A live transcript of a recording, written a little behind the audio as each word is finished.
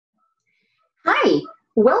Hi,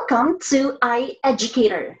 welcome to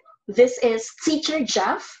iEducator. This is Teacher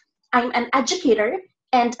Jeff. I'm an educator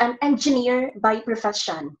and an engineer by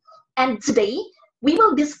profession. And today we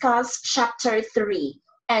will discuss Chapter 3.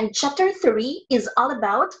 And Chapter 3 is all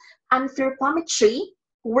about anthropometry,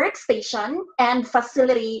 workstation, and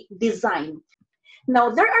facility design.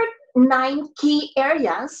 Now, there are 9 key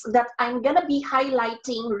areas that I'm going to be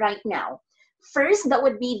highlighting right now. First, that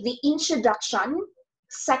would be the introduction.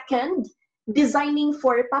 Second, designing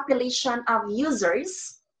for population of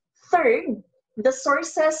users. Third, the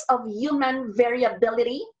sources of human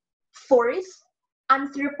variability. Fourth,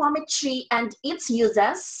 anthropometry and its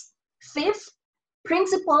uses. Fifth,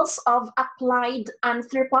 principles of applied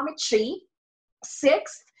anthropometry.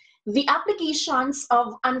 Sixth, the applications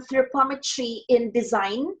of anthropometry in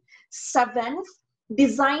design. Seventh,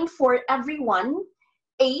 design for everyone.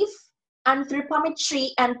 Eighth, anthropometry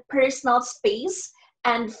and personal space.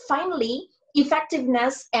 And finally,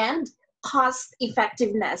 effectiveness and cost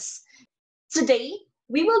effectiveness. Today,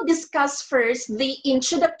 we will discuss first the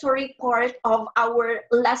introductory part of our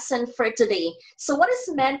lesson for today. So what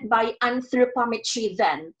is meant by anthropometry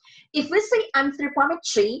then? If we say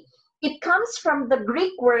anthropometry, it comes from the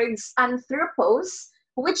Greek words anthropos,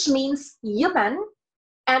 which means human,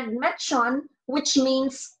 and metron, which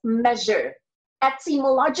means measure.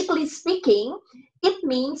 Etymologically speaking, it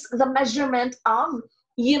means the measurement of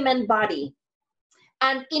human body.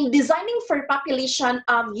 And in designing for population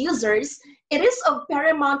of users, it is of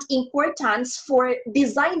paramount importance for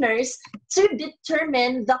designers to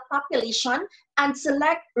determine the population and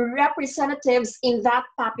select representatives in that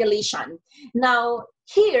population. Now,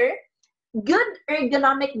 here, good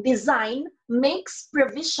ergonomic design makes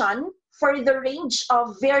provision for the range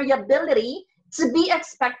of variability to be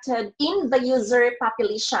expected in the user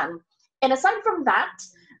population. And aside from that,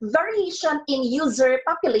 variation in user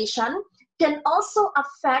population can also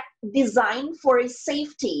affect design for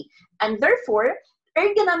safety. And therefore,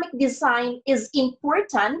 ergonomic design is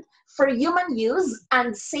important for human use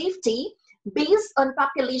and safety based on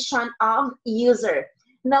population of user.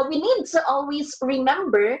 Now, we need to always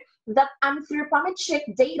remember that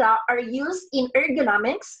anthropometric data are used in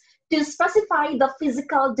ergonomics to specify the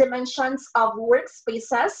physical dimensions of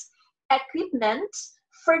workspaces, equipment,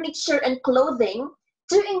 furniture, and clothing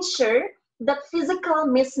to ensure that physical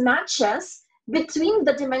mismatches between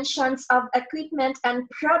the dimensions of equipment and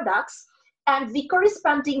products and the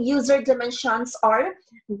corresponding user dimensions are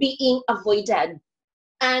being avoided.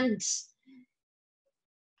 And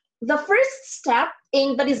the first step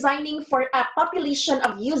in the designing for a population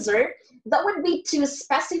of user, that would be to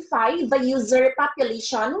specify the user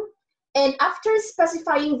population. And after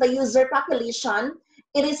specifying the user population,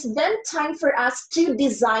 it is then time for us to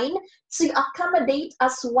design to accommodate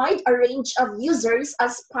as wide a range of users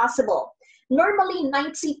as possible, normally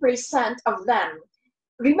 90% of them.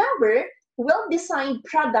 Remember, well-designed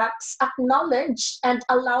products acknowledge and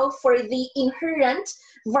allow for the inherent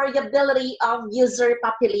variability of user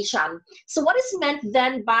population. So what is meant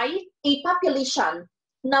then by a population?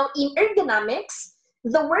 Now, in ergonomics,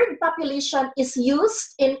 the word population is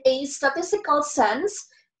used in a statistical sense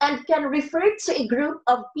and can refer to a group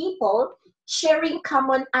of people sharing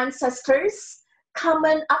common ancestors,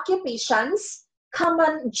 common occupations,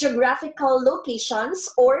 common geographical locations,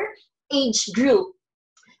 or age group.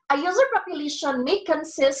 A user population may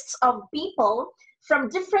consist of people from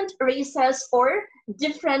different races or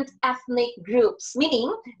different ethnic groups,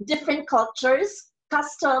 meaning different cultures,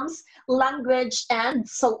 customs, language, and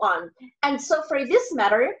so on. And so for this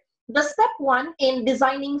matter, the step 1 in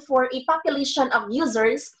designing for a population of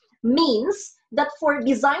users means that for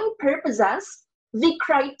design purposes, the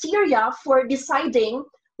criteria for deciding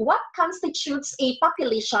what constitutes a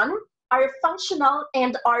population are functional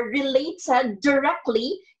and are related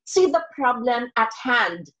directly to the problem at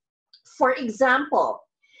hand. For example,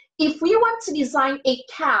 if we want to design a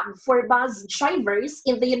cab for bus drivers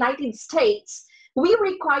in the United States, we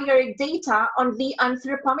require data on the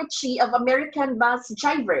anthropometry of American bus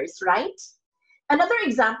drivers, right? Another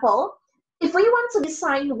example, if we want to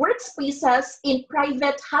design workspaces in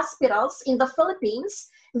private hospitals in the Philippines,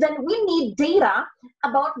 then we need data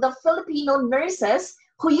about the Filipino nurses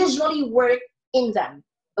who usually work in them,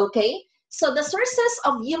 okay? So the sources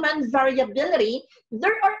of human variability,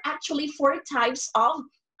 there are actually 4 types of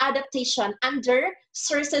adaptation under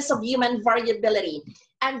sources of human variability.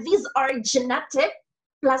 And these are genetic,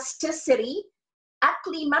 plasticity,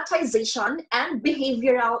 acclimatization, and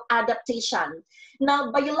behavioral adaptation.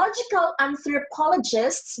 Now, biological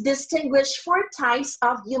anthropologists distinguish 4 types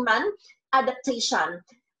of human adaptation.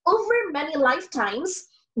 Over many lifetimes,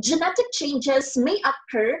 genetic changes may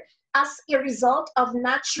occur as a result of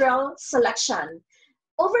natural selection.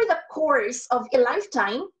 Over the course of a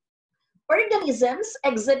lifetime, organisms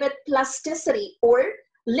exhibit plasticity, or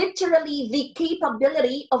literally the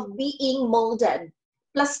capability of being molded.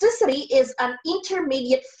 Plasticity is an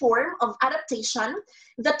intermediate form of adaptation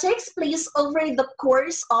that takes place over the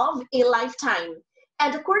course of a lifetime.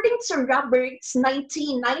 And according to Roberts'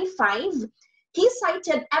 1995, he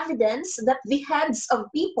cited evidence that the heads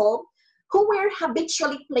of people who were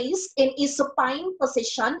habitually placed in a supine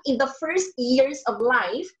position in the first years of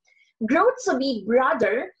life grew to be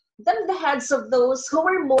broader than the heads of those who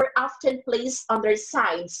were more often placed on their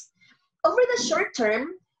sides. Over the short term,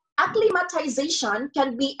 acclimatization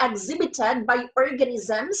can be exhibited by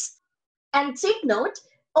organisms, and take note,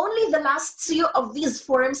 only the last two of these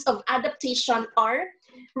forms of adaptation are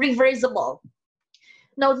reversible.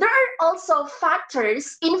 Now, there are also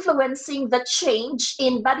factors influencing the change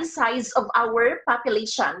in body size of our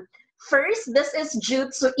population. First, this is due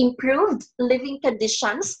to improved living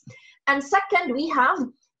conditions. And second, we have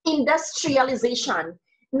industrialization.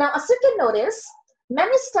 Now, as you can notice,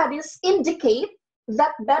 many studies indicate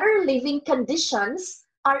that better living conditions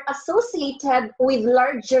are associated with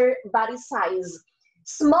larger body size.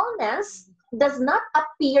 Smallness does not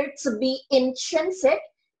appear to be intrinsic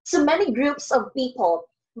to many groups of people,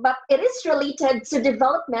 but it is related to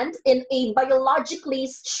development in a biologically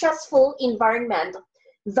stressful environment.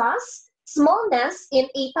 Thus, smallness in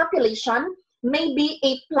a population may be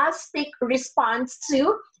a plastic response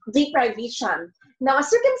to deprivation. Now,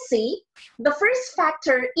 as you can see, the first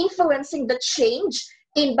factor influencing the change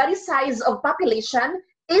in body size of population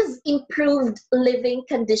is improved living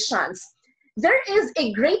conditions. There is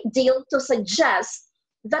a great deal to suggest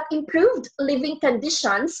that improved living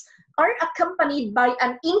conditions are accompanied by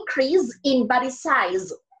an increase in body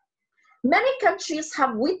size. Many countries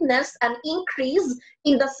have witnessed an increase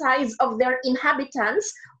in the size of their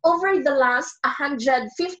inhabitants over the last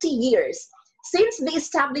 150 years, since the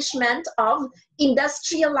establishment of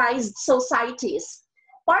industrialized societies.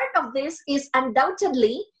 Part of this is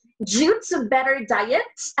undoubtedly due to better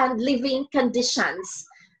diets and living conditions.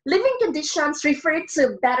 Living conditions refer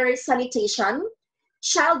to better sanitation,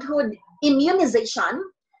 childhood immunization,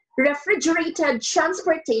 refrigerated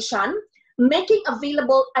transportation, making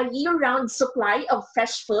available a year-round supply of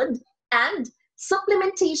fresh food, and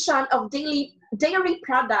supplementation of dairy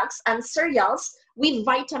products and cereals with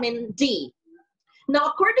vitamin D. Now,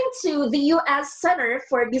 according to the U.S. Center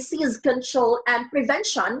for Disease Control and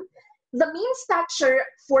Prevention, the mean stature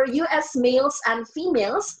for U.S. males and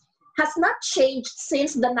females has not changed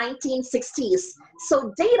since the 1960s.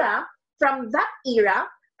 So data from that era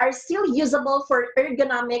are still usable for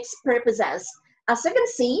ergonomics purposes. As you can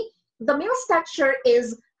see, the male stature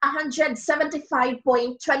is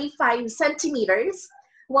 175.25 centimeters,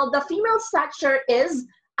 while the female stature is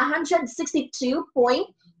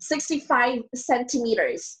 162.65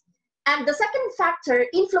 centimeters. And the second factor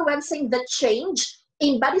influencing the change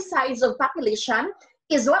in body size of population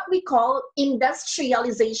is what we call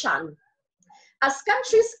industrialization. As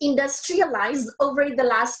countries industrialized over the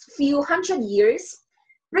last few hundred years,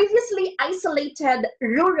 previously isolated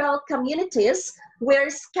rural communities were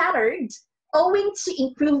scattered owing to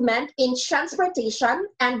improvement in transportation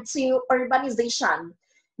and to urbanization.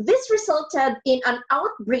 This resulted in an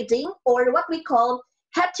outbreeding, or what we call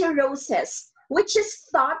heterosis, which is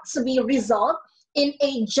thought to be result in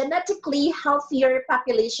a genetically healthier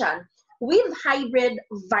population with hybrid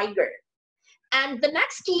vigor. And the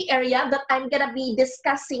next key area that I'm going to be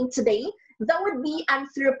discussing today, that would be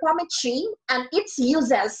anthropometry and its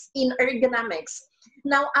uses in ergonomics.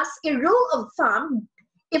 Now, as a rule of thumb,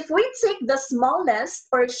 if we take the smallest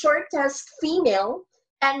or shortest female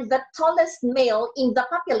and the tallest male in the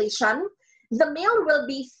population, the male will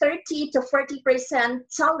be 30 to 40%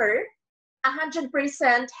 taller,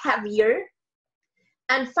 100% heavier,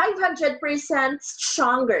 and 500%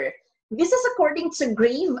 stronger. This is according to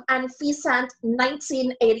Grave and Pheasant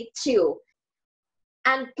 1982.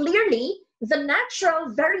 And clearly, the natural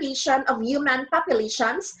variation of human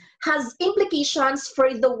populations has implications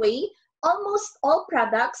for the way almost all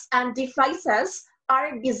products and devices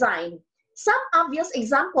are designed. Some obvious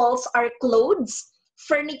examples are clothes,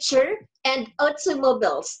 furniture, and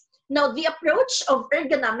automobiles. Now, the approach of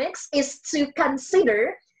ergonomics is to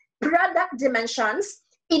consider product dimensions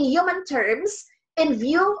in human terms in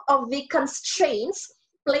view of the constraints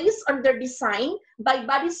placed on their design by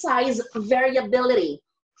body size variability.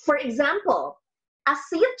 For example, a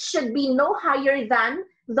seat should be no higher than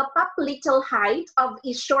the popliteal height of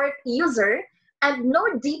a short user and no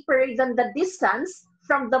deeper than the distance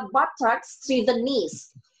from the buttocks to the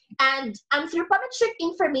knees. And anthropometric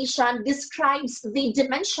information describes the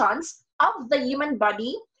dimensions of the human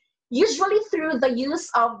body, usually through the use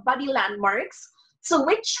of body landmarks, to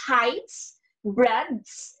which heights,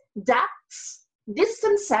 breadths, depths,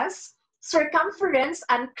 distances, circumference,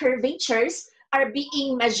 and curvatures are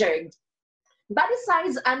being measured. Body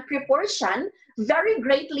size and proportion vary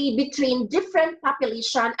greatly between different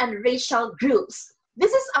population and racial groups.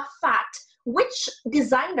 This is a fact which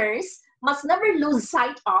designers must never lose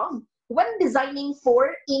sight of when designing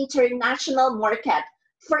for international market.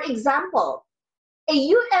 For example, a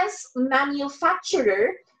US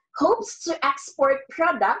manufacturer hopes to export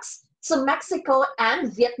products to Mexico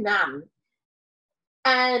and Vietnam.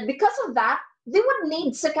 And because of that, they would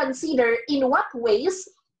need to consider in what ways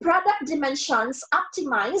product dimensions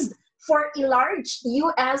optimized for a large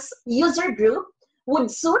US user group would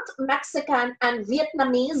suit Mexican and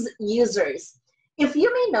Vietnamese users. If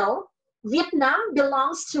you may know, Vietnam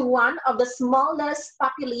belongs to one of the smallest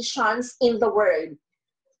populations in the world.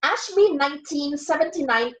 Ashby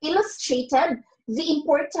 1979 illustrated the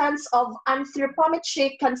importance of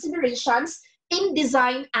anthropometric considerations in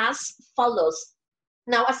design as follows.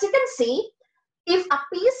 Now, as you can see, if a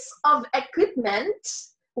piece of equipment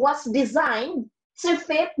was designed to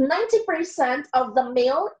fit 90% of the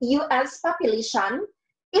male US population,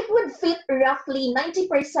 it would fit roughly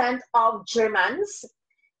 90% of Germans,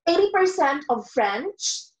 80% of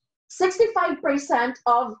French, 65%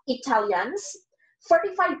 of Italians,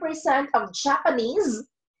 45% of Japanese,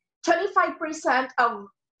 25% of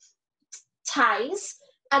Thais,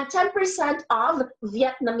 and 10% of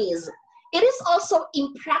Vietnamese. It is also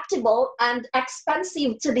impractical and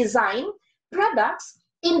expensive to design products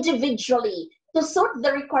individually to suit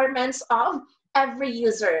the requirements of every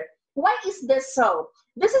user. Why is this so?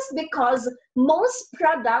 This is because most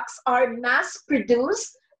products are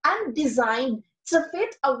mass-produced and designed to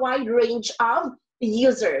fit a wide range of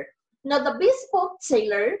users. Now, the bespoke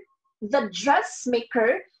tailor, the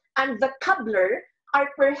dressmaker, and the cobbler are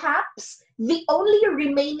perhaps the only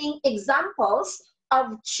remaining examples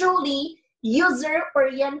of truly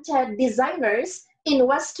user-oriented designers in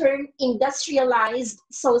Western industrialized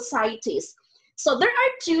societies. So there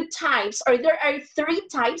are three types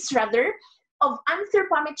rather, of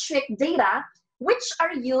anthropometric data which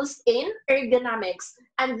are used in ergonomics.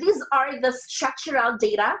 And these are the structural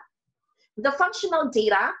data, the functional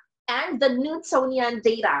data, and the Newtonian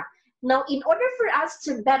data. Now, in order for us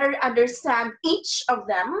to better understand each of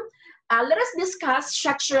them, let us discuss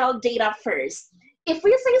structural data first. If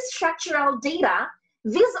we say structural data,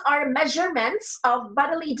 these are measurements of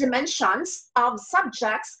bodily dimensions of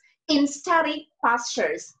subjects in static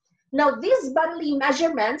postures. Now, these bodily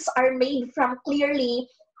measurements are made from clearly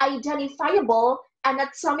identifiable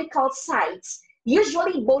anatomical sites,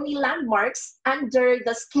 usually bony landmarks under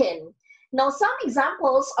the skin. Now, some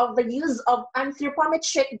examples of the use of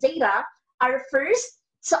anthropometric data are first,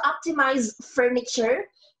 to optimize furniture,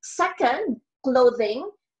 second, clothing,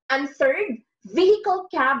 and third, vehicle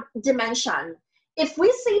cab dimension. If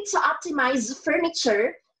we say to optimize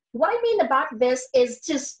furniture, what I mean about this is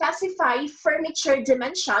to specify furniture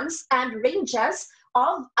dimensions and ranges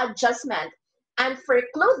of adjustment. And for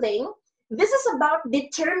clothing, this is about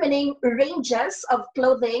determining ranges of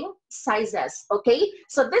clothing sizes, okay?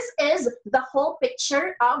 So this is the whole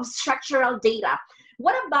picture of structural data.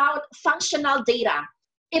 What about functional data?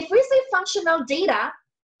 If we say functional data,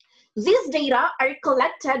 these data are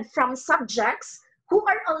collected from subjects who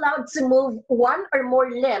are allowed to move one or more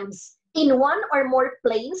limbs in one or more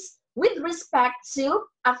planes with respect to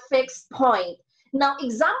a fixed point. Now,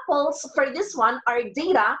 examples for this one are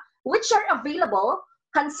data which are available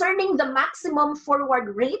concerning the maximum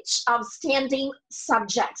forward reach of standing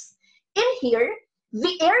subjects. In here,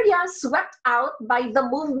 the area swept out by the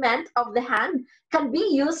movement of the hand can be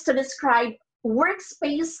used to describe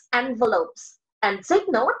workspace envelopes. And take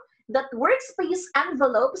note that workspace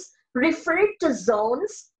envelopes refer to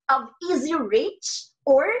zones of easy reach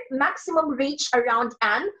or maximum reach around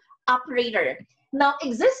an operator. Now,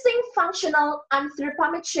 existing functional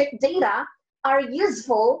anthropometric data are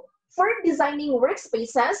useful for designing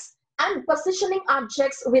workspaces and positioning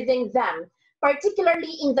objects within them,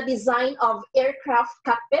 particularly in the design of aircraft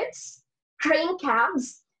cockpits, crane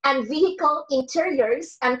cabs, and vehicle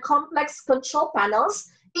interiors and complex control panels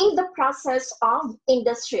in the process of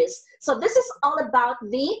industries. So this is all about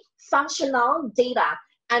the functional data.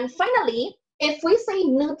 And finally, if we say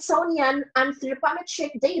Newtonian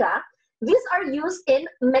anthropometric data, these are used in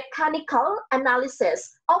mechanical analysis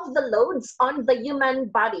of the loads on the human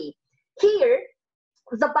body. Here,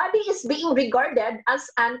 the body is being regarded as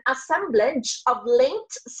an assemblage of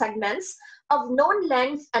linked segments of known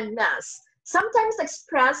length and mass, sometimes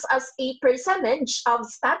expressed as a percentage of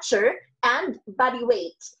stature and body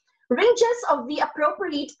weight. Ranges of the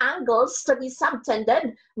appropriate angles to be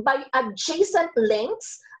subtended by adjacent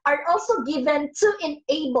lengths are also given to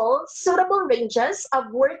enable suitable ranges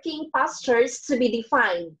of working postures to be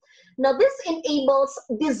defined. Now, this enables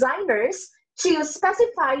designers to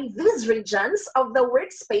specify these regions of the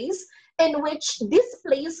workspace in which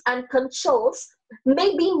displays and controls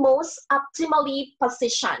may be most optimally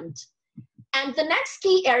positioned. And the next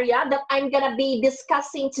key area that I'm going to be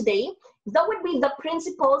discussing today, that would be the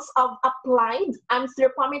principles of applied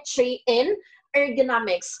anthropometry in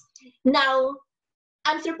ergonomics. Now,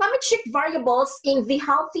 anthropometric variables in the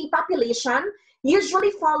healthy population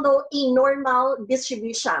usually follow a normal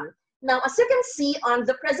distribution. Now, as you can see on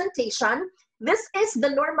the presentation, this is the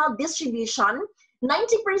normal distribution.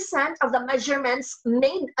 90% of the measurements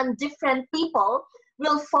made on different people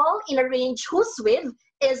will fall in a range whose width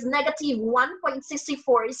is negative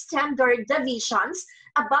 1.64 standard deviations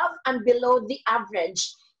above and below the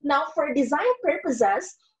average. Now, for design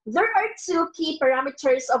purposes, there are two key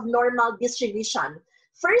parameters of normal distribution.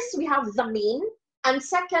 First, we have the mean, and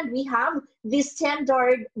second, we have the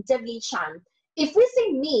standard deviation. If we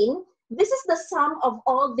say mean, this is the sum of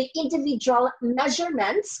all the individual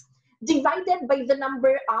measurements divided by the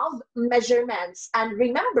number of measurements. And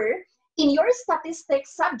remember, in your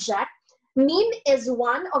statistics subject, mean is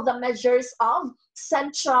one of the measures of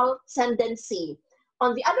central tendency.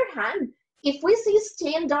 On the other hand, if we see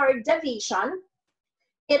standard deviation,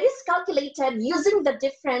 it is calculated using the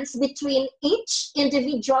difference between each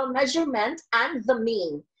individual measurement and the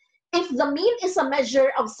mean. If the mean is a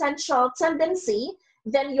measure of central tendency,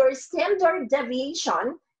 then your standard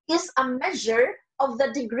deviation is a measure of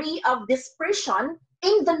the degree of dispersion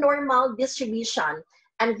in the normal distribution.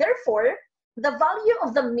 And therefore, the value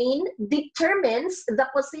of the mean determines the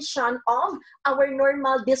position of our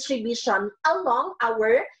normal distribution along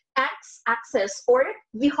our x-axis or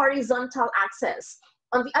the horizontal axis.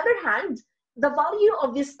 On the other hand, the value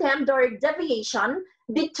of the standard deviation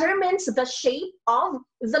determines the shape of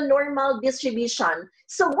the normal distribution.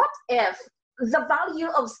 So what if the value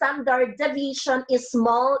of standard deviation is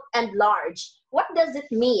small and large? What does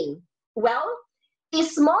it mean? Well, a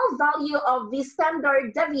small value of the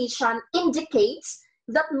standard deviation indicates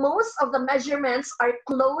that most of the measurements are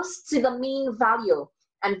close to the mean value,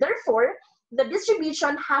 and therefore, the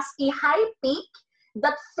distribution has a high peak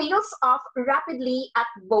that fails off rapidly at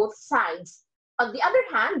both sides. On the other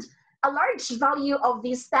hand, a large value of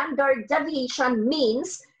the standard deviation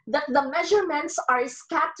means that the measurements are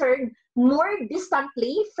scattered more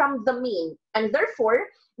distantly from the mean, and therefore,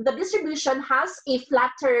 the distribution has a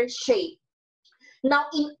flatter shape. Now,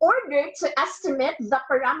 in order to estimate the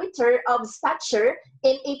parameter of stature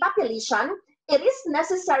in a population, it is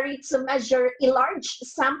necessary to measure a large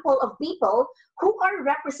sample of people who are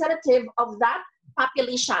representative of that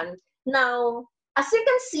population. Now, as you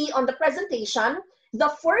can see on the presentation, the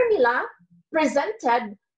formula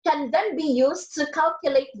presented can then be used to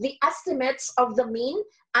calculate the estimates of the mean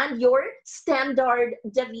and your standard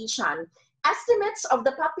deviation. Estimates of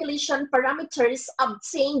the population parameters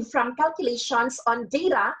obtained from calculations on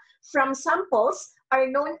data from samples are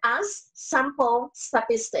known as sample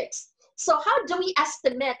statistics. So how do we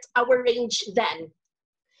estimate our range then?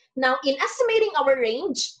 Now, in estimating our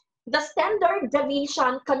range, the standard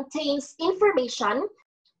deviation contains information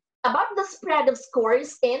about the spread of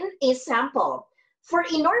scores in a sample. For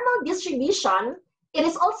a normal distribution, it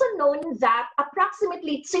is also known that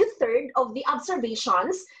approximately 2/3 of the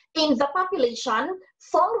observations in the population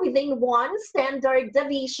fall within one standard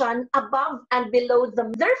deviation above and below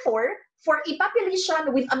them. Therefore, for a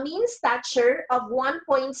population with a mean stature of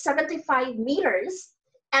 1.75 meters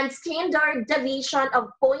and standard deviation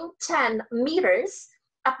of 0.10 meters,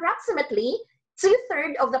 approximately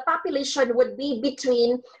 2/3 of the population would be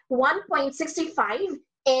between 1.65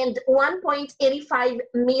 and 1.85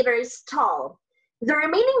 meters tall. The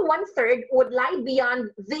remaining 1/3 would lie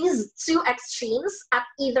beyond these two extremes at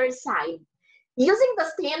either side. Using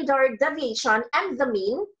the standard deviation and the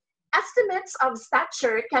mean, estimates of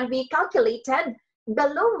stature can be calculated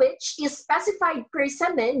below which a specified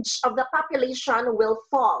percentage of the population will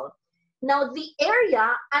fall. Now, the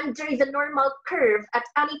area under the normal curve at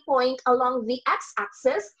any point along the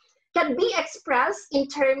x-axis can be expressed in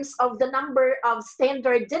terms of the number of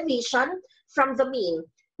standard deviation from the mean.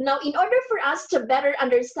 Now, in order for us to better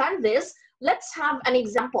understand this, let's have an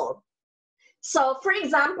example. So, for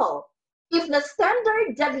example, if the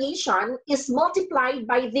standard deviation is multiplied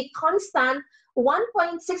by the constant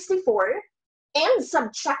 1.64 and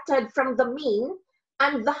subtracted from the mean,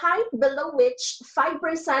 and the height below which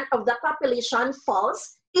 5% of the population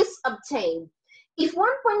falls is obtained. If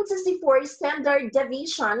 1.64 standard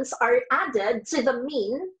deviations are added to the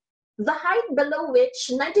mean, the height below which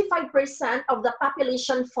 95% of the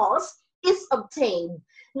population falls is obtained.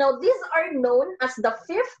 Now, these are known as the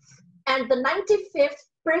 5th and the 95th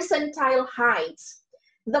percentile heights.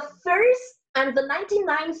 The 1st and the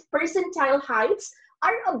 99th percentile heights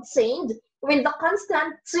are obtained when the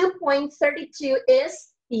constant 2.32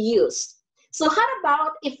 is used. So how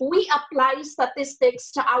about if we apply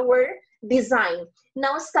statistics to our design?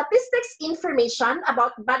 Now, statistics information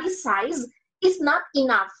about body size is not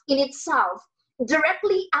enough in itself,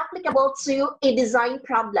 directly applicable to a design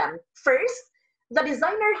problem. First, the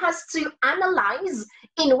designer has to analyze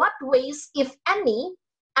in what ways, if any,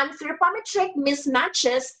 anthropometric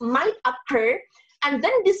mismatches might occur, and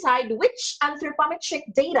then decide which anthropometric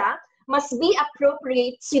data must be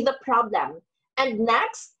appropriate to the problem. And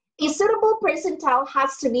next, a suitable percentile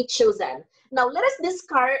has to be chosen. Now, let us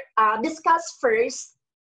discuss first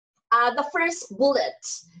the first bullet.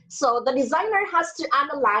 So the designer has to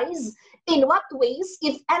analyze in what ways,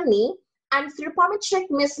 if any, anthropometric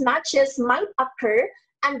mismatches might occur,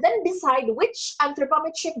 and then decide which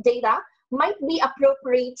anthropometric data might be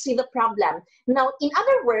appropriate to the problem. Now, in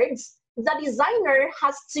other words, the designer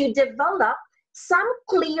has to develop some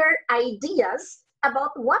clear ideas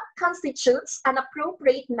about what constitutes an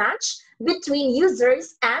appropriate match between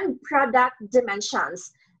users and product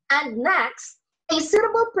dimensions. And next, a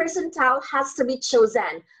suitable percentile has to be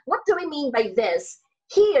chosen. What do we mean by this?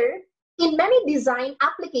 Here, in many design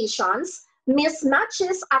applications,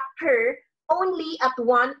 mismatches occur only at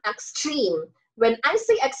one extreme. When I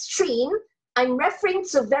say extreme, I'm referring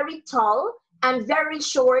to very tall and very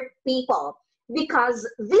short people, because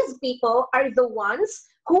these people are the ones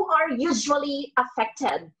who are usually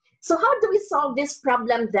affected. So how do we solve this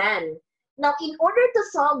problem then? Now, in order to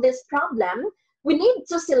solve this problem, we need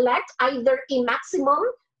to select either a maximum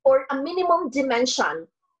or a minimum dimension.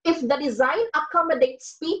 If the design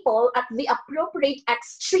accommodates people at the appropriate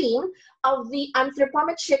extreme of the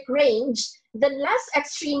anthropometric range, then less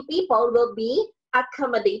extreme people will be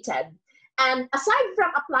accommodated. And aside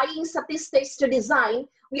from applying statistics to design,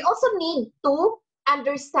 we also need to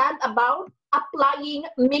understand about applying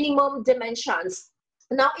minimum dimensions.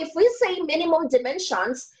 Now, if we say minimum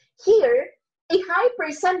dimensions, here, a high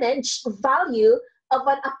percentage value of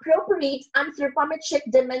an appropriate anthropometric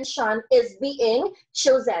dimension is being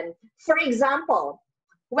chosen. For example,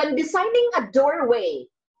 when designing a doorway,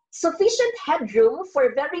 sufficient headroom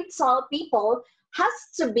for very tall people has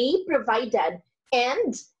to be provided,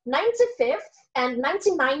 and 95th and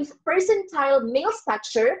 99th percentile male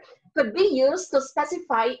stature could be used to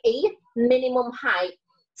specify a minimum height.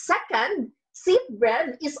 Second, seat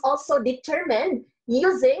breadth is also determined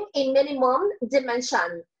using a minimum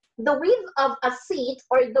dimension. The width of a seat,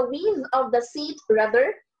 or the width of the seat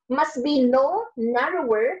rather, must be no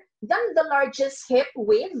narrower than the largest hip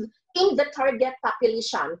width in the target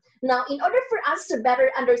population. Now, in order for us to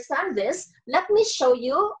better understand this, let me show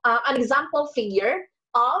you an example figure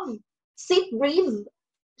of seat width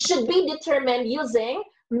should be determined using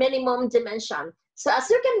minimum dimension. So as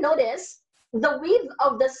you can notice, the width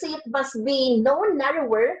of the seat must be no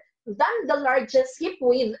narrower than the largest hip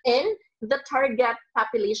width in the target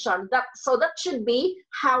population. So that should be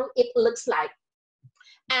how it looks like.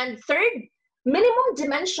 And third, minimum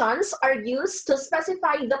dimensions are used to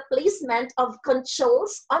specify the placement of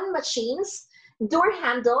controls on machines, door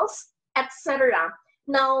handles, etc.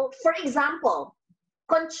 Now, for example,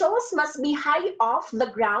 controls must be high off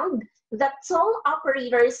the ground that tall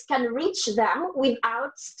operators can reach them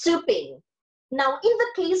without stooping. Now, in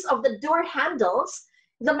the case of the door handles,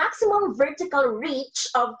 the maximum vertical reach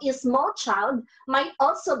of a small child might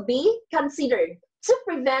also be considered to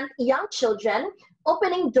prevent young children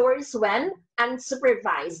opening doors when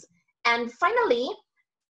unsupervised. And finally,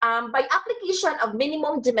 by application of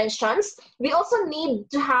minimum dimensions, we also need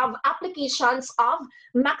to have applications of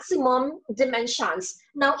maximum dimensions.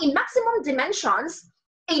 Now, in maximum dimensions,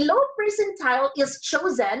 a low percentile is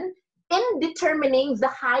chosen in determining the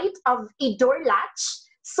height of a door latch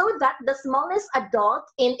so that the smallest adult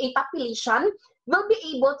in a population will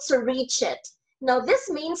be able to reach it. Now, this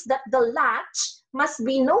means that the latch must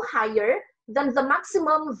be no higher than the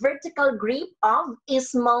maximum vertical grip of a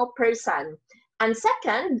small person. And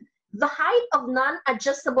second, the height of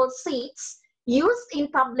non-adjustable seats used in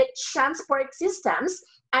public transport systems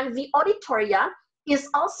and the auditoria is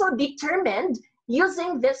also determined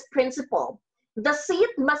using this principle. The seat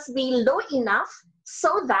must be low enough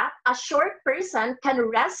so that a short person can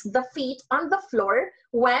rest the feet on the floor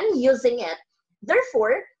when using it.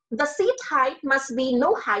 Therefore, the seat height must be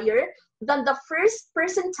no higher than the first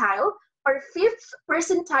percentile or fifth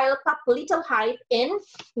percentile little height in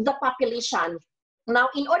the population. Now,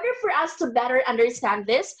 in order for us to better understand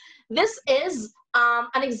this, this is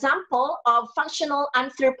an example of functional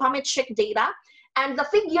anthropometric data, and the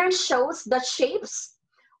figure shows the shapes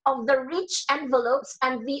of the rich envelopes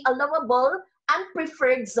and the allowable and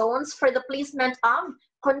preferred zones for the placement of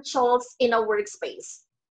controls in a workspace.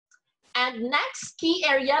 And next key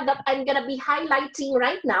area that I'm going to be highlighting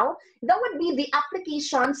right now, that would be the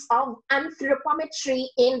applications of anthropometry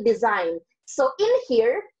in design. So in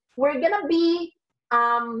here, we're going to be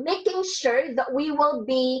making sure that we will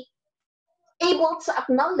be able to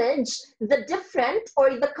acknowledge the different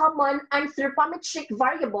or the common anthropometric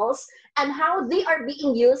variables and how they are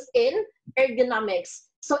being used in ergonomics.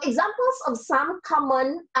 So examples of some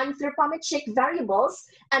common anthropometric variables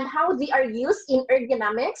and how they are used in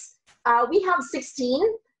ergonomics, we have 16.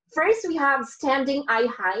 First, we have standing eye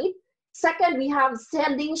height. Second, we have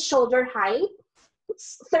standing shoulder height.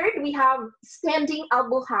 Third, we have standing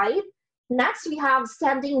elbow height. Next, we have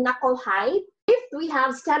standing knuckle height. Fifth, we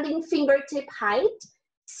have standing fingertip height.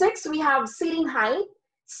 Sixth, we have sitting height.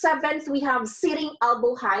 Seventh, we have sitting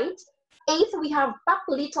elbow height. Eighth, we have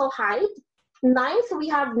little height. Ninth, we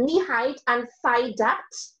have knee height and thigh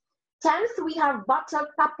depth. 10th, we have buttock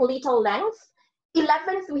little length.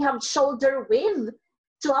 11th, we have shoulder width.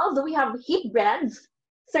 12th, we have hip breadth.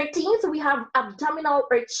 13th, we have abdominal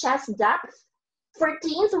or chest depth.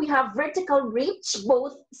 14th, we have vertical reach,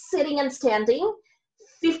 both sitting and standing.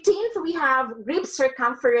 15th, we have rib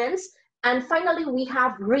circumference. And finally, we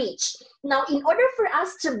have reach. Now, in order for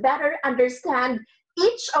us to better understand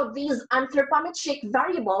each of these anthropometric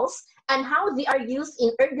variables and how they are used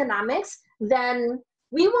in ergonomics, then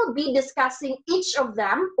we will be discussing each of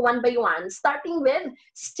them one by one, starting with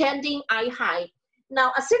standing eye height.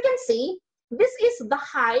 Now, as you can see, this is the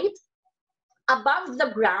height above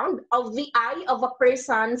the ground of the eye of a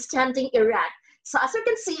person standing erect. So as you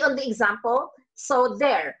can see on the example, so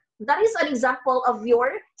there, that is an example of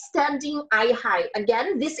your standing eye height.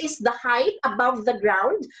 Again, this is the height above the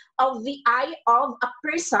ground of the eye of a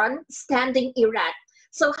person standing erect.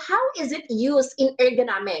 So how is it used in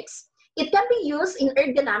ergonomics? It can be used in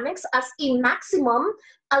ergonomics as a maximum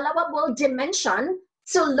allowable dimension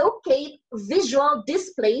to locate visual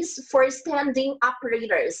displays for standing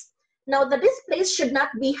operators. Now, the displays should not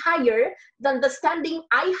be higher than the standing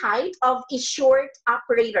eye height of a short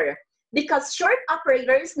operator, because short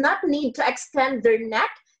operators not need to extend their neck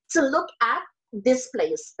to look at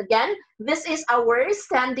displays. Again, this is our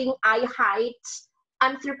standing eye height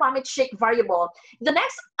anthropometric variable. The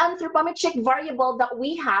next anthropometric variable that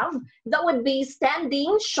we have, that would be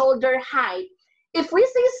standing shoulder height. If we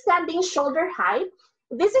say standing shoulder height,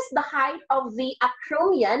 this is the height of the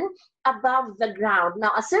acromion above the ground.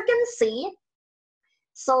 Now, as you can see,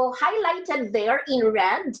 so highlighted there in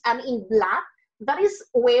red and in black, that is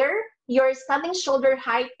where your standing shoulder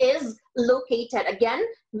height is located. Again,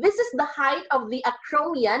 this is the height of the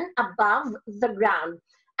acromion above the ground.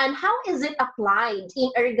 And how is it applied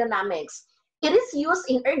in ergonomics? It is used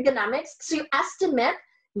in ergonomics to estimate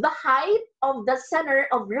the height of the center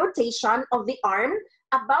of rotation of the arm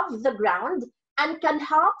above the ground and can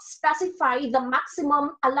help specify the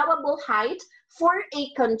maximum allowable height for a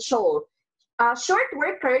control. Short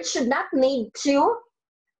workers should not need to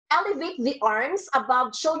elevate the arms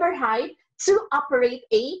above shoulder height to operate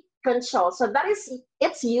a control. So that is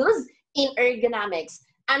its use in ergonomics.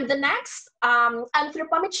 And the next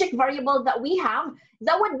anthropometric variable that we have,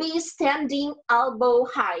 that would be standing elbow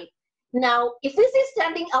height. Now, if we say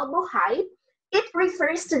standing elbow height, it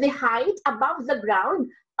refers to the height above the ground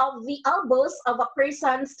of the elbows of a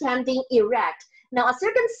person standing erect. Now, as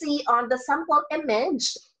you can see on the sample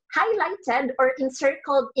image, highlighted or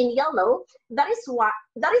encircled in yellow, that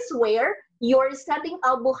is where your standing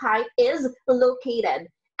elbow height is located.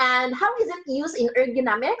 And how is it used in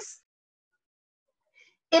ergonomics?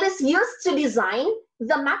 It is used to design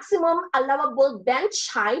the maximum allowable bench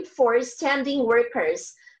height for standing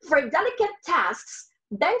workers. For delicate tasks,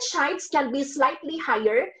 bench heights can be slightly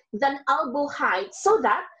higher than elbow height so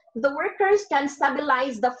that the workers can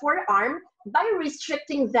stabilize the forearm by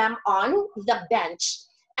restricting them on the bench.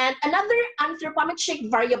 And another anthropometric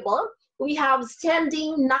variable, we have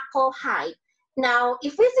standing knuckle height. Now,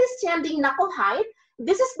 if we say standing knuckle height,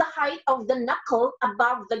 this is the height of the knuckle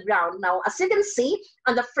above the ground. Now, as you can see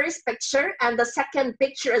on the first picture and the second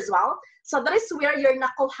picture as well, so that is where your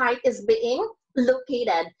knuckle height is being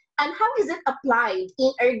located. And how is it applied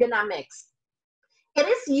in ergonomics? It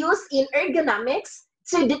is used in ergonomics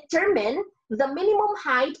to determine the minimum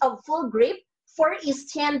height of full grip for a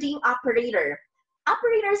standing operator.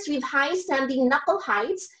 Operators with high standing knuckle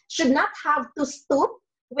heights should not have to stoop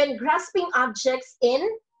when grasping objects in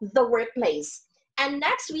the workplace. And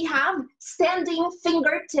next we have standing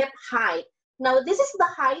fingertip height. Now this is the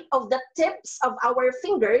height of the tips of our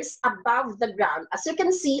fingers above the ground, as you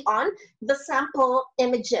can see on the sample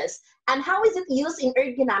images. And how is it used in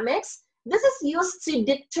ergonomics? This is used to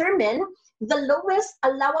determine the lowest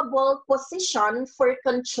allowable position for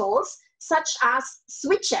controls such as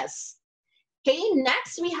switches. Okay,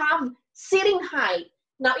 next we have sitting height.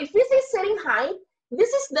 Now if we say sitting height, this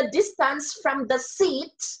is the distance from the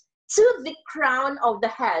seat to the crown of the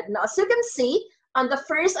head. Now as you can see on the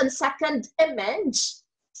first and second image,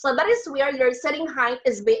 so that is where your sitting height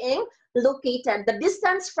is being located, the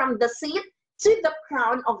distance from the seat to the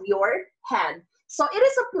crown of your head. So it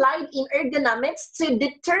is applied in ergonomics to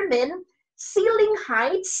determine ceiling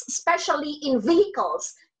heights, especially in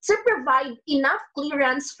vehicles, to provide enough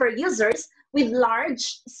clearance for users with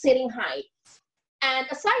large sitting height. And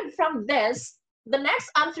aside from this, the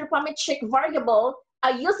next anthropometric variable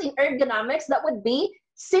used in ergonomics, that would be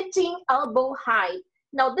sitting elbow height.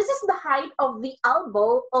 Now this is the height of the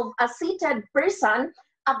elbow of a seated person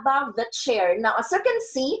above the chair. Now as you can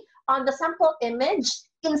see on the sample image,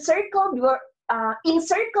 encircled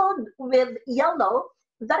with yellow,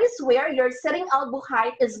 that is where your sitting elbow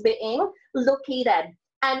height is being located.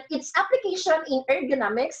 And its application in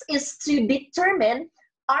ergonomics is to determine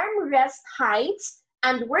armrest heights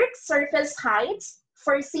and work surface heights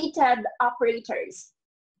for seated operators.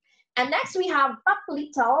 And next we have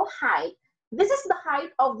popliteal height. This is the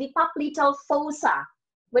height of the popliteal fossa.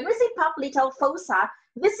 When we say popliteal fossa,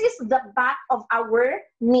 this is the back of our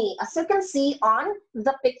knee, as you can see on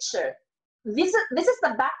the picture. This is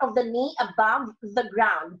the back of the knee above the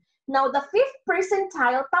ground. Now the fifth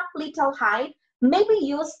percentile popliteal height may be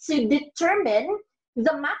used to determine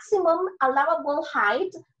the maximum allowable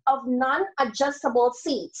height of non-adjustable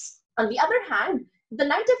seats. On the other hand, the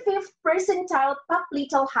 95th percentile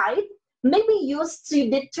popliteal height may be used to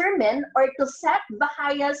determine or to set the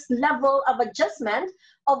highest level of adjustment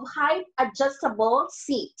of height adjustable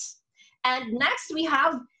seats. And next we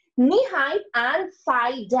have knee height and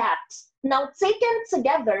thigh depth. Now taken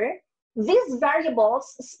together, these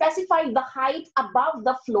variables specify the height above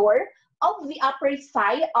the floor of the upper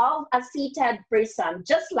thigh of a seated person,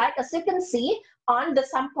 just like as you can see on the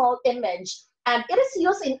sample image. And it is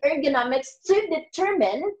used in ergonomics to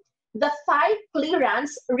determine the thigh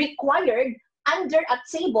clearance required under a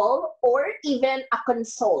table or even a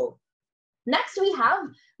console. Next, we have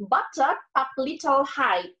buttock popliteal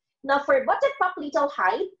height. Now for buttock popliteal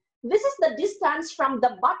height, this is the distance from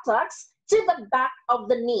the buttocks to the back of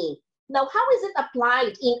the knee. Now, how is it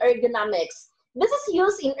applied in ergonomics? This is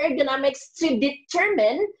used in ergonomics to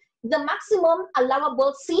determine the maximum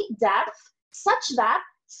allowable seat depth such that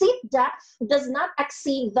seat depth does not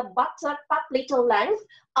exceed the buttock popliteal length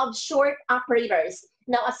of short operators.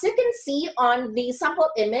 Now, as you can see on the sample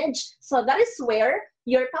image, so that is where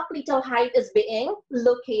your popliteal height is being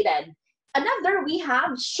located. Another, we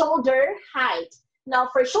have shoulder height. Now,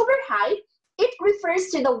 for shoulder height, it refers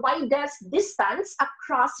to the widest distance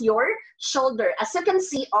across your shoulder, as you can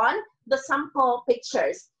see on the sample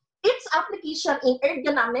pictures. Its application in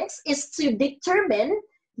ergonomics is to determine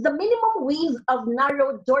the minimum width of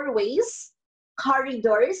narrow doorways,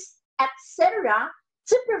 corridors, etc.,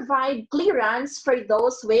 to provide clearance for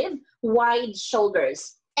those with wide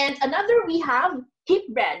shoulders. And another, we have hip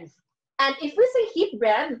breadth. And if we say hip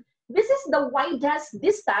breadth, this is the widest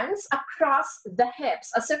distance across the hips,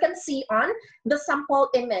 as you can see on the sample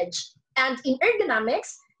image. And in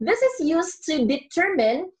ergonomics, this is used to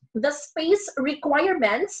determine the space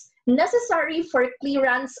requirements necessary for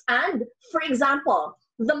clearance and, for example,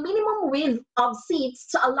 the minimum width of seats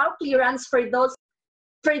to allow clearance for those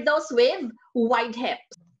with wide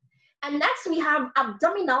hips. And next, we have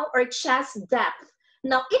abdominal or chest depth.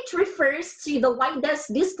 Now, it refers to the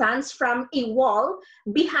widest distance from a wall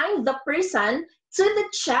behind the person to the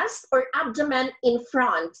chest or abdomen in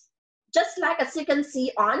front, just like as you can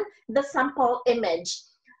see on the sample image.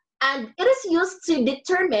 And it is used to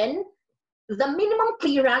determine the minimum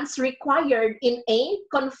clearance required in a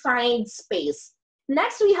confined space.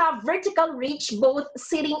 Next, we have vertical reach, both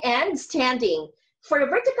sitting and standing. For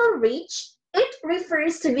vertical reach, it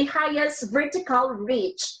refers to the highest vertical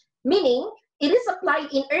reach, meaning it is applied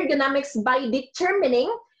in ergonomics by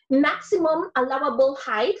determining maximum allowable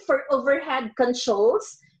height for overhead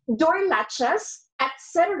controls, door latches,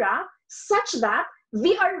 etc., such that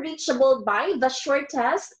they are reachable by the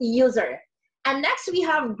shortest user. And next we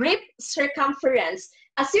have grip circumference.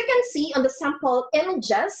 As you can see on the sample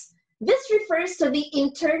images, this refers to the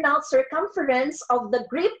internal circumference of the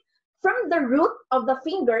grip from the root of the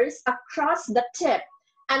fingers across the tip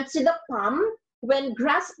and to the palm when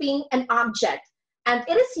grasping an object. And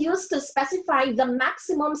it is used to specify the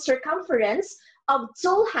maximum circumference of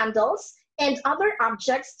tool handles and other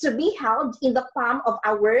objects to be held in the palm of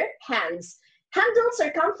our hands. Handle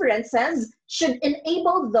circumferences should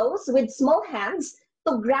enable those with small hands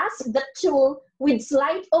to grasp the tool with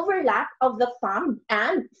slight overlap of the thumb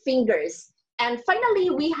and fingers. And finally,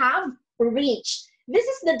 we have reach. This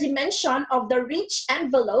is the dimension of the reach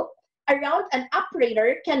envelope around an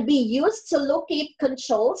operator can be used to locate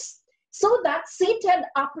controls so that seated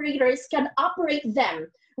operators can operate them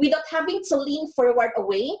without having to lean forward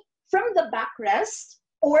away from the backrest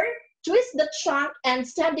or twist the trunk, and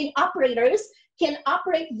standing operators can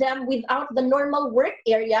operate them without the normal work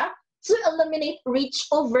area to eliminate reach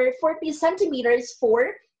over 40 centimeters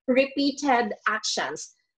for repeated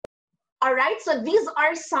actions. All right, so these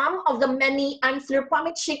are some of the many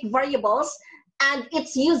anthropometric variables and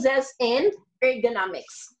its uses in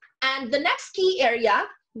ergonomics. And the next key area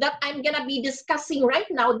that I'm gonna be discussing right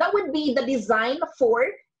now, that would be the design for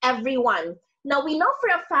everyone. Now we know for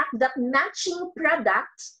a fact that matching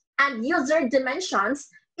product and user dimensions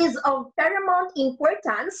is of paramount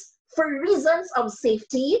importance for reasons of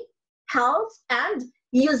safety, health, and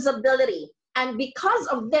usability. And because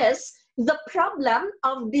of this, the problem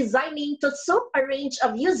of designing to suit a range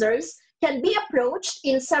of users can be approached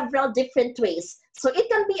in several different ways. So it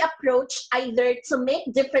can be approached either to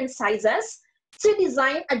make different sizes, to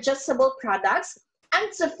design adjustable products,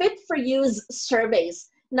 and to fit for use surveys.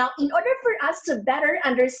 Now, in order for us to better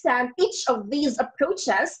understand each of these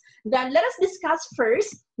approaches, then let us discuss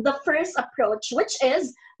first the first approach, which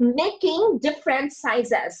is making different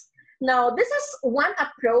sizes. Now, this is one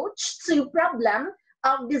approach to problem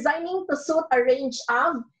of designing to suit a range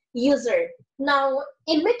of user. Now,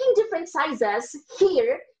 in making different sizes,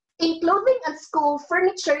 here, in clothing and school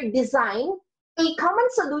furniture design, a common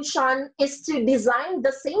solution is to design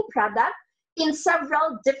the same product in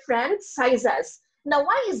several different sizes. Now,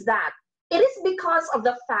 why is that? It is because of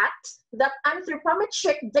the fact that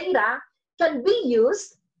anthropometric data can be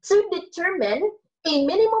used to determine a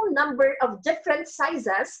minimum number of different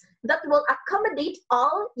sizes that will accommodate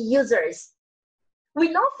all users. We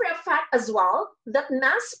know for a fact as well that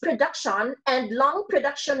mass production and long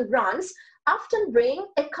production runs often bring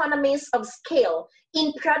economies of scale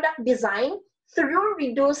in product design through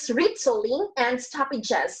reduced retooling and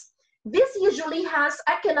stoppages. This usually has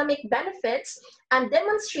economic benefits and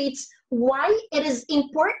demonstrates why it is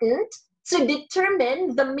important to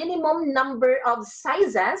determine the minimum number of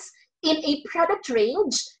sizes in a product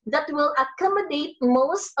range that will accommodate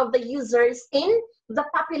most of the users in the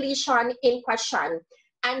population in question.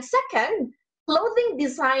 And second, clothing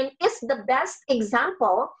design is the best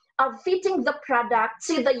example of fitting the product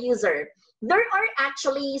to the user. There are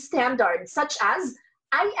actually standards such as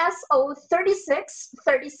ISO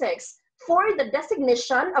 3636 for the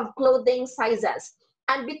designation of clothing sizes.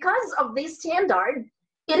 And because of this standard,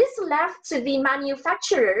 it is left to the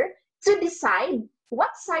manufacturer to decide what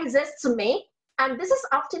sizes to make, and this is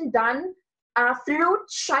often done through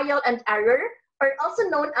trial and error, or also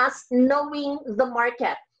known as knowing the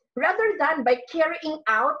market, rather than by carrying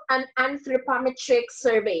out an anthropometric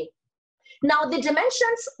survey. Now, the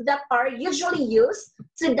dimensions that are usually used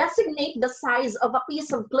to designate the size of a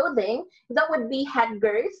piece of clothing, that would be head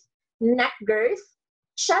girth, neck girth,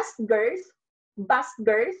 chest girth, bust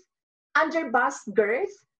girth, under bust girth,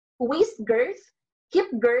 waist girth, hip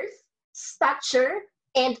girth, stature,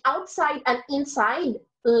 and outside and inside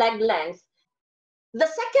leg length. The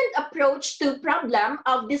second approach to problem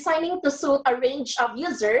of designing to suit a range of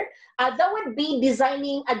user, that would be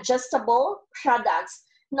designing adjustable products.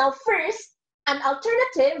 Now, first, an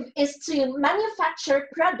alternative is to manufacture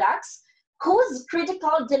products whose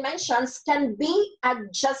critical dimensions can be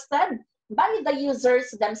adjusted by the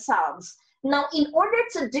users themselves. Now, in order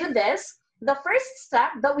to do this, the first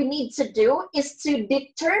step that we need to do is to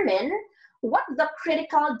determine what the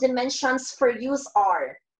critical dimensions for use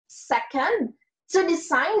are. Second, to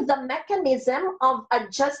design the mechanism of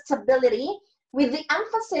adjustability with the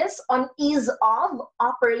emphasis on ease of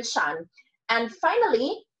operation. And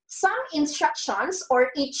finally, some instructions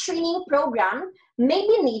or a training program may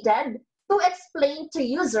be needed to explain to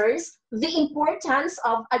users the importance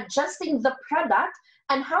of adjusting the product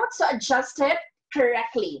and how to adjust it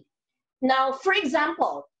correctly. Now, for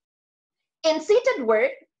example, in seated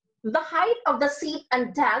work, the height of the seat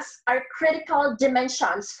and desk are critical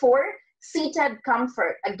dimensions for seated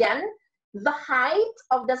comfort. Again, The height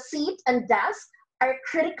of the seat and desk are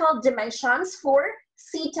critical dimensions for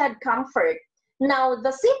seated comfort. Now,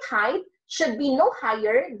 the seat height should be no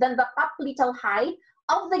higher than the popliteal height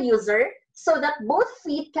of the user so that both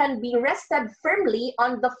feet can be rested firmly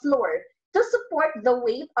on the floor to support the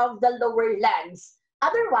weight of the lower legs.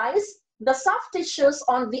 Otherwise, the soft tissues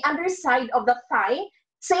on the underside of the thigh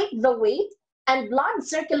take the weight and blood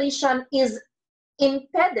circulation is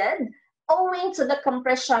impeded owing to the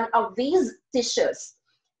compression of these tissues.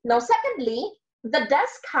 Now, secondly, the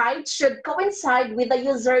desk height should coincide with the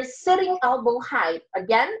user's sitting elbow height.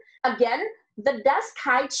 Again, the desk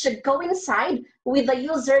height should coincide with the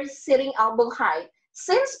user's sitting elbow height.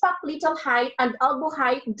 Since popliteal height and elbow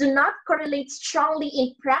height do not correlate strongly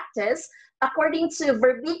in practice, according to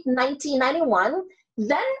Verbeek 1991,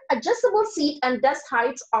 then adjustable seat and desk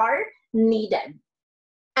heights are needed.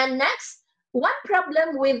 And next, one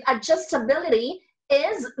problem with adjustability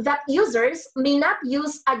is that users may not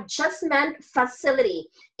use adjustment facility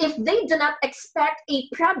if they do not expect a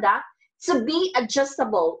product to be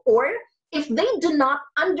adjustable, or if they do not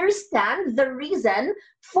understand the reason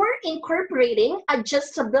for incorporating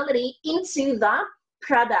adjustability into the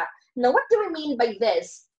product. Now, what do we mean by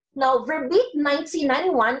this? Now, Verbeek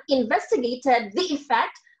 1991 investigated the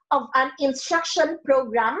effect of an instruction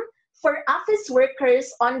program for office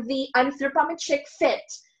workers on the anthropometric fit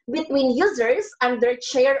between users and their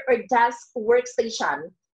chair or desk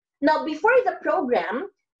workstation. Now, before the program,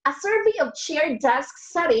 a survey of chair desk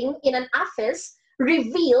setting in an office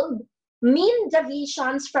revealed mean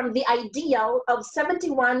deviations from the ideal of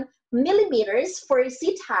 71 millimeters for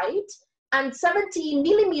seat height and 70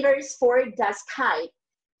 millimeters for desk height.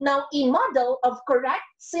 Now, a model of correct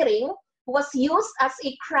sitting was used as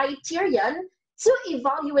a criterion to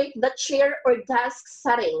evaluate the chair or desk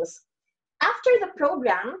settings. After the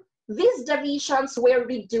program, these deviations were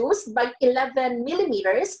reduced by 11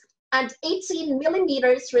 millimeters and 18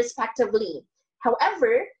 millimeters respectively.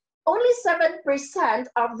 However, only 7%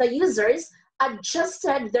 of the users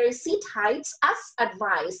adjusted their seat heights as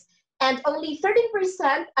advised, and only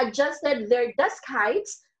 13% adjusted their desk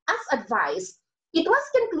heights as advised. It was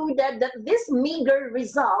concluded that this meager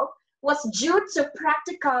result was due to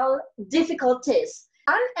practical difficulties,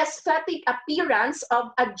 an aesthetic appearance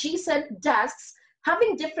of adjacent desks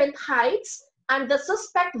having different heights, and the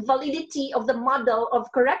suspect validity of the model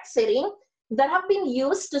of correct sitting that have been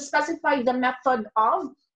used to specify the method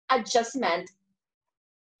of adjustment.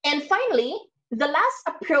 And finally, the last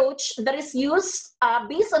approach that is used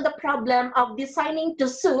based on the problem of designing to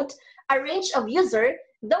suit a range of users,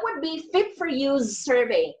 that would be fit for use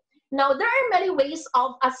survey. Now, there are many ways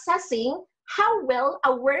of assessing how well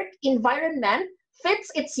a work environment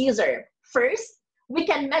fits its user. First, we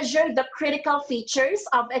can measure the critical features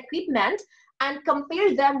of equipment and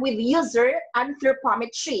compare them with user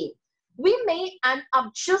anthropometry. We may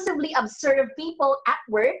unobtrusively observe people at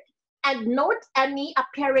work and note any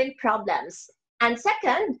apparent problems. And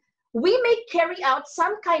second, we may carry out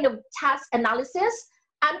some kind of task analysis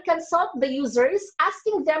and consult the users,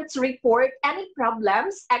 asking them to report any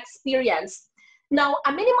problems experienced. Now,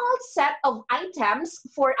 a minimal set of items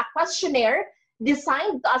for a questionnaire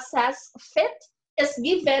designed to assess fit is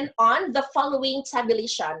given on the following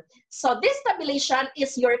tabulation. So this tabulation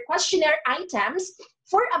is your questionnaire items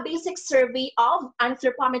for a basic survey of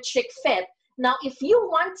anthropometric fit. Now, if you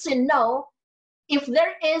want to know if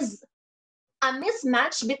there is a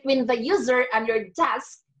mismatch between the user and your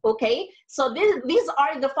desk, okay, so these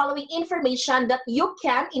are the following information that you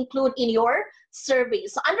can include in your survey.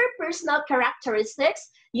 So under personal characteristics,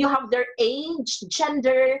 you have their age,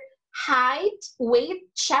 gender, height, weight,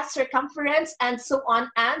 chest circumference, and so on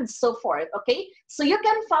and so forth, okay? So you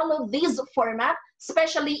can follow this format,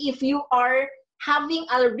 especially if you are having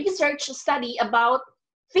a research study about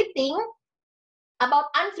fitting, about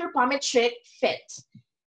anthropometric fit.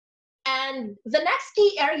 And the next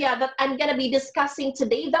key area that I'm gonna be discussing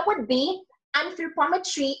today, that would be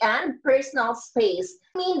anthropometry and personal space.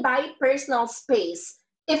 What I mean by personal space?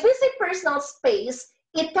 If we say personal space,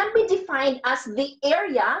 it can be defined as the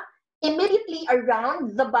area immediately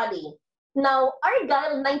around the body. Now,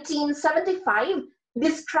 Argyle 1975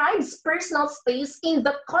 describes personal space in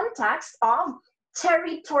the context of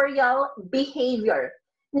territorial behavior.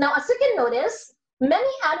 Now, as you can notice,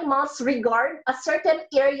 many animals regard a certain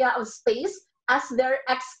area of space as their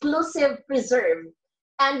exclusive preserve,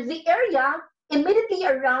 and the area immediately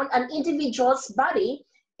around an individual's body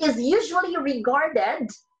is usually regarded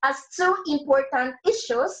as two important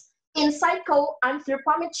issues in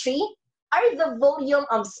psychoanthropometry are the volume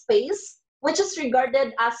of space, which is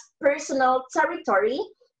regarded as personal territory,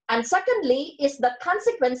 and secondly is the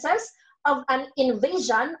consequences of an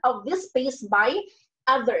invasion of this space by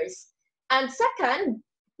others. And second,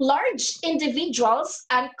 large individuals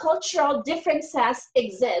and cultural differences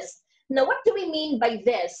exist. Now, what do we mean by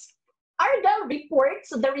this? Ardell reports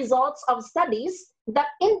the results of studies that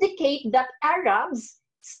indicate that Arabs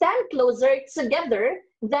stand closer together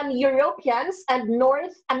than Europeans and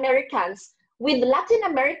North Americans, with Latin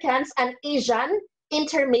Americans and Asian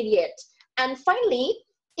intermediate. And finally,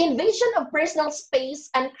 invasion of personal space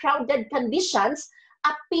and crowded conditions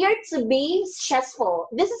appear to be stressful.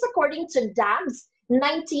 This is according to Dabbs,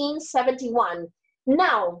 1971.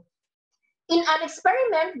 Now, in an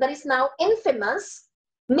experiment that is now infamous,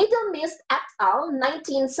 Middlemist et al.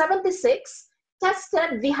 1976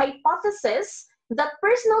 tested the hypothesis that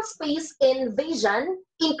personal space invasion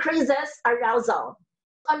increases arousal.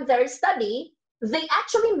 On their study, they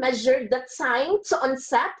actually measured the time to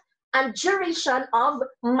onset and duration of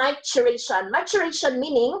micturition. Micturition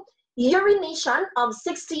meaning urination of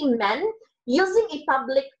 60 men using a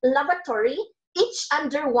public lavatory, each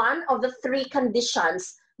under one of the three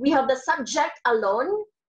conditions. We have the subject alone,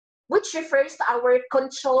 which refers to our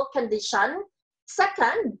control condition.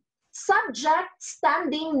 Second, subject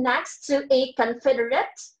standing next to a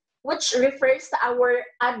confederate, which refers to our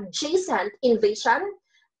adjacent invasion.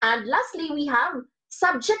 And lastly, we have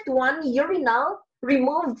subject one urinal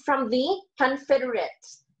removed from the confederate,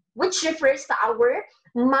 which refers to our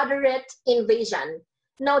moderate invasion.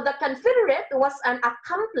 Now, the confederate was an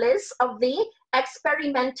accomplice of the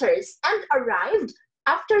experimenters and arrived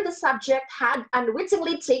after the subject had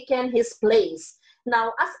unwittingly taken his place.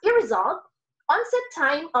 Now, as a result, onset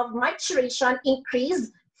time of micturition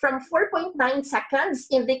increased from 4.9 seconds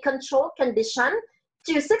in the control condition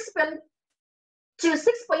to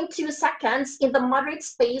 6.2 seconds in the moderate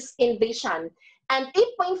space invasion, and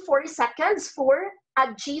 8.4 seconds for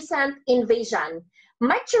adjacent invasion.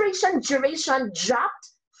 Micturition duration dropped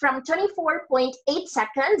from 24.8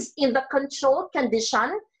 seconds in the control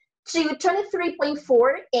condition to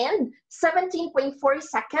 23.4 and 17.4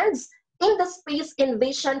 seconds in the space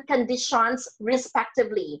invasion conditions,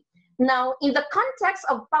 respectively. Now, in the context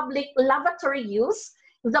of public lavatory use,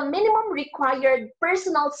 the minimum required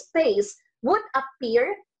personal space would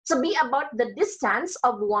appear to be about the distance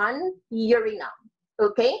of one urinal,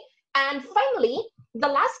 okay? And finally, the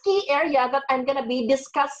last key area that I'm gonna be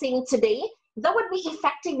discussing today, that would be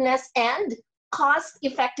effectiveness and cost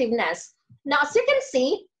effectiveness. Now, as you can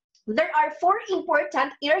see, there are four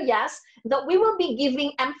important areas that we will be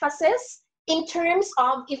giving emphasis in terms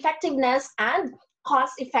of effectiveness and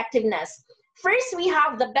cost effectiveness. First, we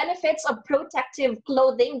have the benefits of protective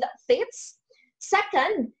clothing that fits.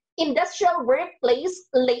 Second, industrial workplace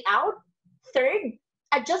layout. Third,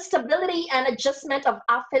 adjustability and adjustment of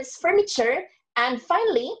office furniture. And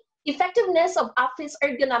finally, effectiveness of office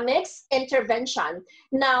ergonomics intervention.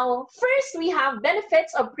 Now, first, we have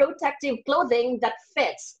benefits of protective clothing that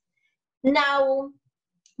fits. Now,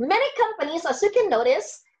 many companies, as you can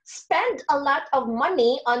notice, spend a lot of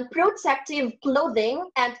money on protective clothing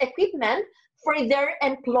and equipment for their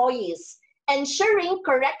employees. Ensuring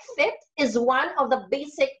correct fit is one of the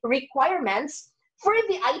basic requirements for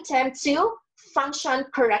the item to function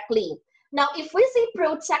correctly. Now, if we say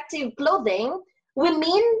protective clothing, we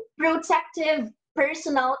mean protective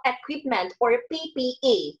personal equipment, or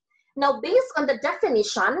PPE. Now, based on the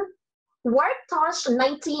definition, Workstation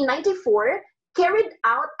 1994 carried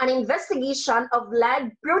out an investigation of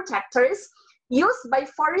leg protectors used by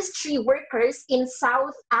forestry workers in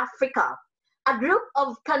South Africa, a group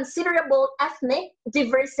of considerable ethnic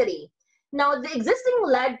diversity. Now, the existing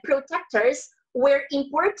leg protectors were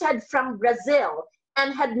imported from Brazil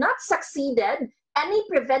and had not succeeded any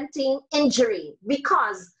preventing injury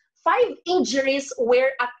because 5 injuries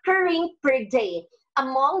were occurring per day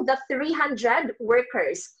among the 300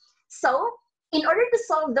 workers. So, in order to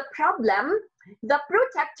solve the problem, the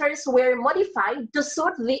protectors were modified to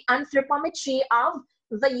suit the anthropometry of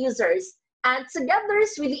the users, and together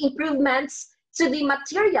with the improvements to the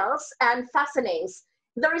materials and fastenings,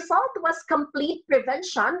 the result was complete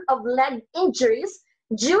prevention of leg injuries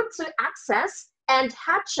due to access and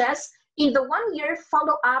hatches in the 1-year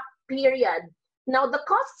follow-up period. Now, the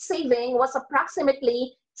cost saving was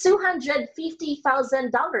approximately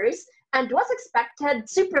 $250,000 and was expected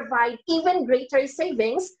to provide even greater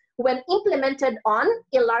savings when implemented on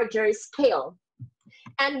a larger scale.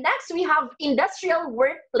 And next, we have industrial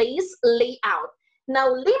workplace layout.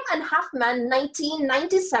 Now, Lim and Huffman,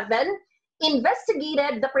 1997,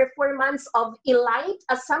 investigated the performance of elite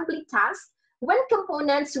assembly tasks when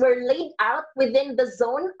components were laid out within the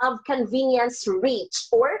zone of convenience reach,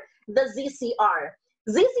 or the ZCR.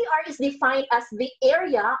 ZZR is defined as the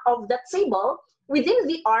area of the table within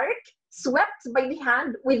the arc swept by the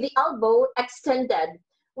hand with the elbow extended.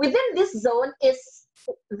 Within this zone is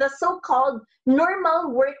the so-called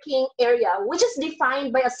normal working area, which is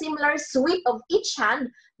defined by a similar sweep of each hand,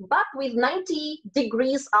 but with 90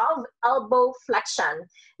 degrees of elbow flexion.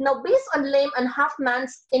 Now, based on Lim and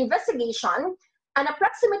Hoffman's investigation, an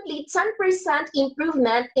approximately 10%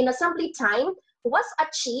 improvement in assembly time was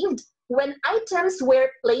achieved when items were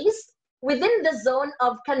placed within the zone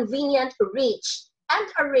of convenient reach and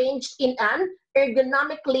arranged in an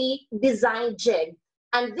ergonomically designed jig.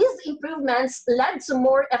 And these improvements led to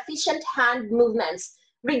more efficient hand movements,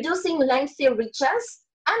 reducing lengthy reaches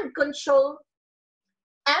and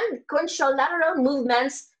contralateral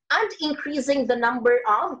movements and increasing the number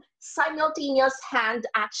of simultaneous hand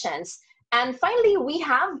actions. And finally, we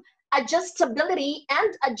have adjustability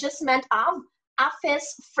and adjustment of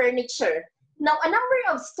office furniture. Now, a number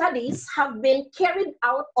of studies have been carried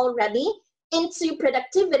out already into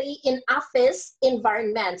productivity in office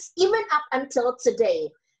environments, even up until today.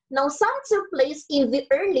 Now, some took place in the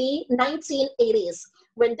early 1980s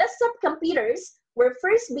when desktop computers were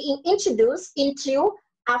first being introduced into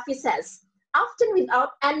offices, often without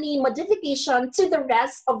any modification to the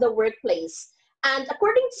rest of the workplace. And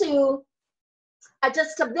according to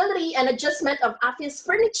adjustability and adjustment of office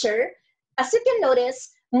furniture, as you can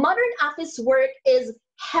notice, modern office work is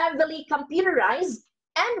heavily computerized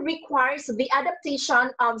and requires the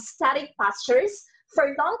adaptation of static postures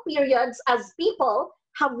for long periods as people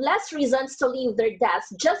have less reasons to leave their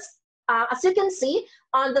desks, just as you can see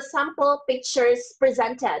on the sample pictures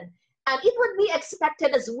presented. And it would be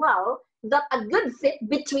expected as well that a good fit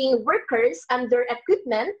between workers and their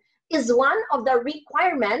equipment is one of the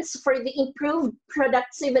requirements for the improved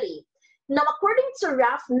productivity. Now, according to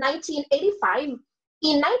RAF 1985,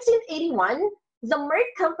 in 1981, the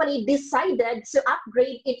Merck company decided to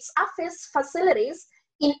upgrade its office facilities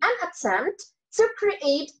in an attempt to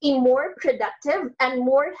create a more productive and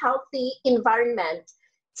more healthy environment.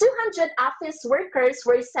 200 office workers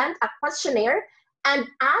were sent a questionnaire and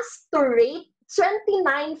asked to rate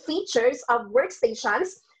 29 features of workstations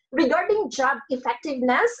regarding job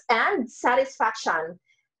effectiveness and satisfaction.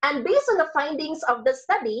 And based on the findings of the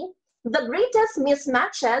study, the greatest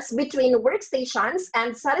mismatches between workstations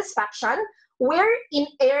and satisfaction were in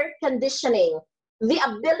air conditioning, the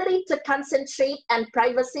ability to concentrate and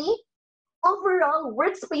privacy, overall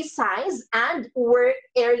workspace size, and work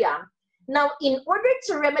area. Now, in order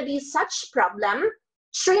to remedy such problem,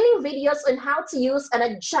 training videos on how to use and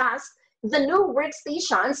adjust the new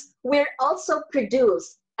workstations were also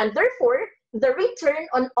produced, and therefore, the return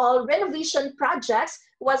on all renovation projects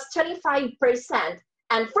was 25%,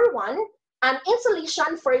 and for one, an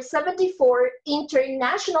installation for 74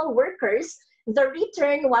 international workers, the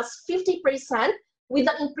return was 50%, with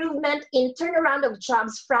an improvement in turnaround of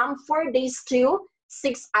jobs from 4 days to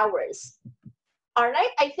 6 hours. All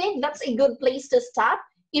right, I think that's a good place to stop.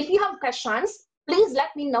 If you have questions, please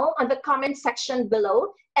let me know on the comment section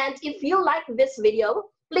below. And if you like this video,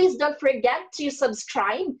 please don't forget to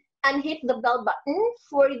subscribe and hit the bell button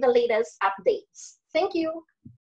for the latest updates. Thank you.